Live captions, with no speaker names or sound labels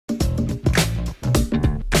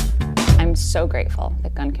so grateful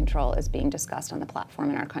that gun control is being discussed on the platform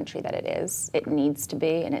in our country that it is. It needs to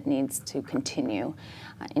be, and it needs to continue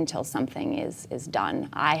until something is done.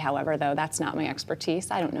 However, though, that's not my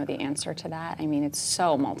expertise. I don't know the answer to that. I mean, it's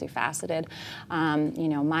so multifaceted. You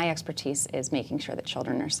know, my expertise is making sure that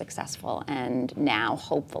children are successful, and now,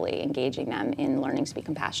 hopefully, engaging them in learning to be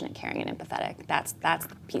compassionate, caring, and empathetic. That's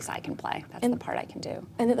the piece I can play. That's the part I can do.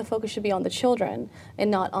 And that the focus should be on the children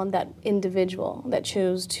and not on that individual that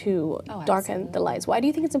chose to darken the lights. Why do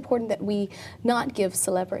you think it's important that we not give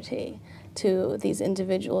celebrity to these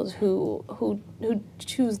individuals who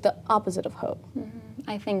choose the opposite of hope?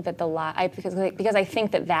 I think that because I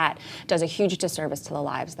think that does a huge disservice to the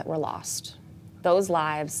lives that were lost. Those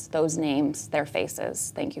lives, those names, their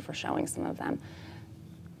faces, thank you for showing some of them,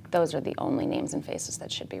 those are the only names and faces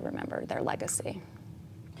that should be remembered, their legacy.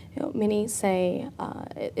 You know, many say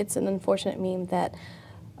it's an unfortunate meme that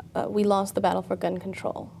we lost the battle for gun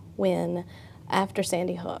control when, after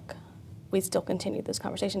Sandy Hook, we still continued this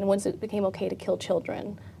conversation. And once it became okay to kill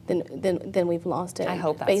children, then we've lost it. I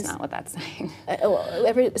hope that's not what that's saying.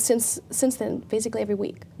 Well, since then, basically every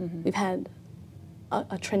week, we've had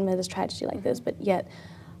a tremendous tragedy like this, but yet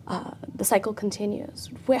the cycle continues.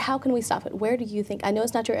 How can we stop it? Where do you think, I know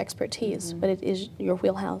it's not your expertise, but it is your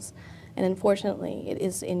wheelhouse, and unfortunately, it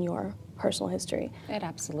is in your personal history. It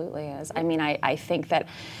absolutely is. I mean, I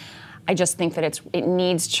just think that it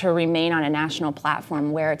needs to remain on a national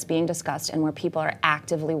platform where it's being discussed and where people are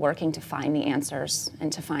actively working to find the answers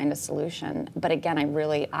and to find a solution. But again,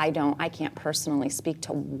 I can't personally speak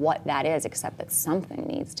to what that is, except that something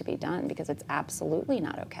needs to be done because it's absolutely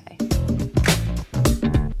not okay.